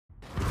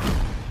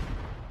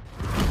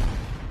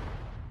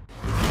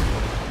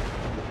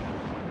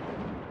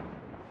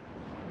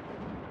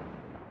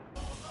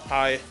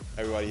Hi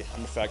everybody,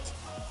 I'm Effect.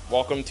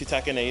 Welcome to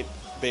Tekken 8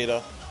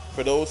 Beta.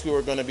 For those who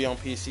are going to be on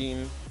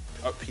PC,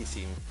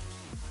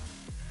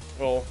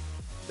 well,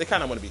 they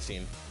kind of want to be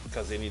seen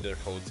because they need their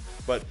codes.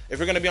 But if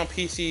you're going to be on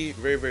PC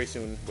very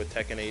soon with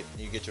Tekken 8 and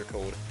you get your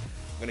code,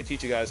 I'm going to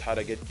teach you guys how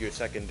to get your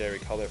secondary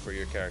color for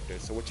your character.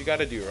 So what you got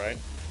to do, right?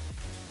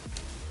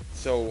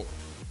 So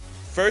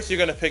first you're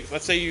going to pick,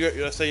 let's say you're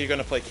going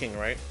to play King,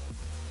 right?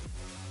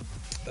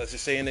 Let's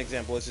just say an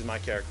example, this is my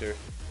character.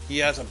 He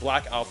has a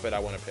black outfit I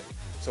want to pick.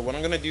 So what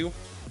I'm going to do,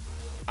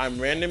 I'm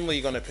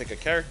randomly going to pick a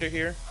character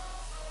here.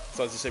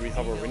 So let's just say we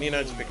hover over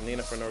Nina, just pick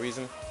Nina for no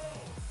reason.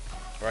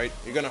 Right?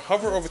 You're going to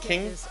hover over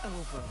King, and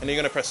then you're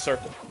going to press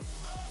circle.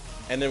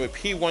 And then with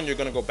P1, you're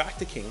going to go back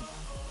to King,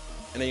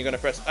 and then you're going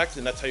to press X,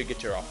 and that's how you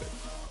get your outfit.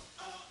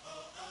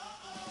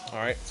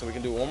 Alright, so we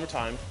can do it one more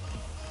time.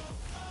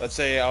 Let's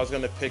say I was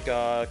going to pick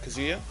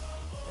Kazuya,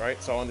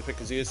 right? So I want to pick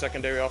Kazuya's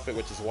secondary outfit,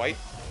 which is white.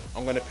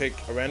 I'm going to pick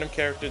a random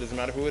character, doesn't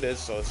matter who it is,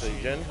 so let's say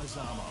Jin.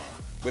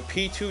 With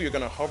P2, you're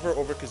going to hover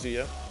over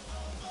Kazuya.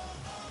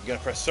 You're going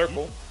to press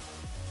circle.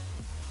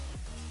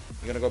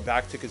 You're going to go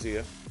back to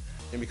Kazuya.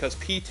 And because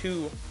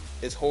P2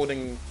 is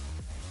holding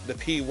the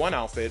P1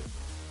 outfit,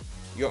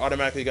 you're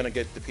automatically going to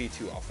get the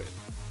P2 outfit.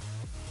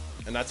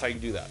 And that's how you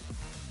do that.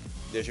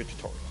 There's your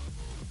tutorial.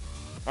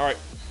 Alright,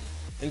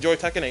 enjoy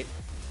Tekken 8.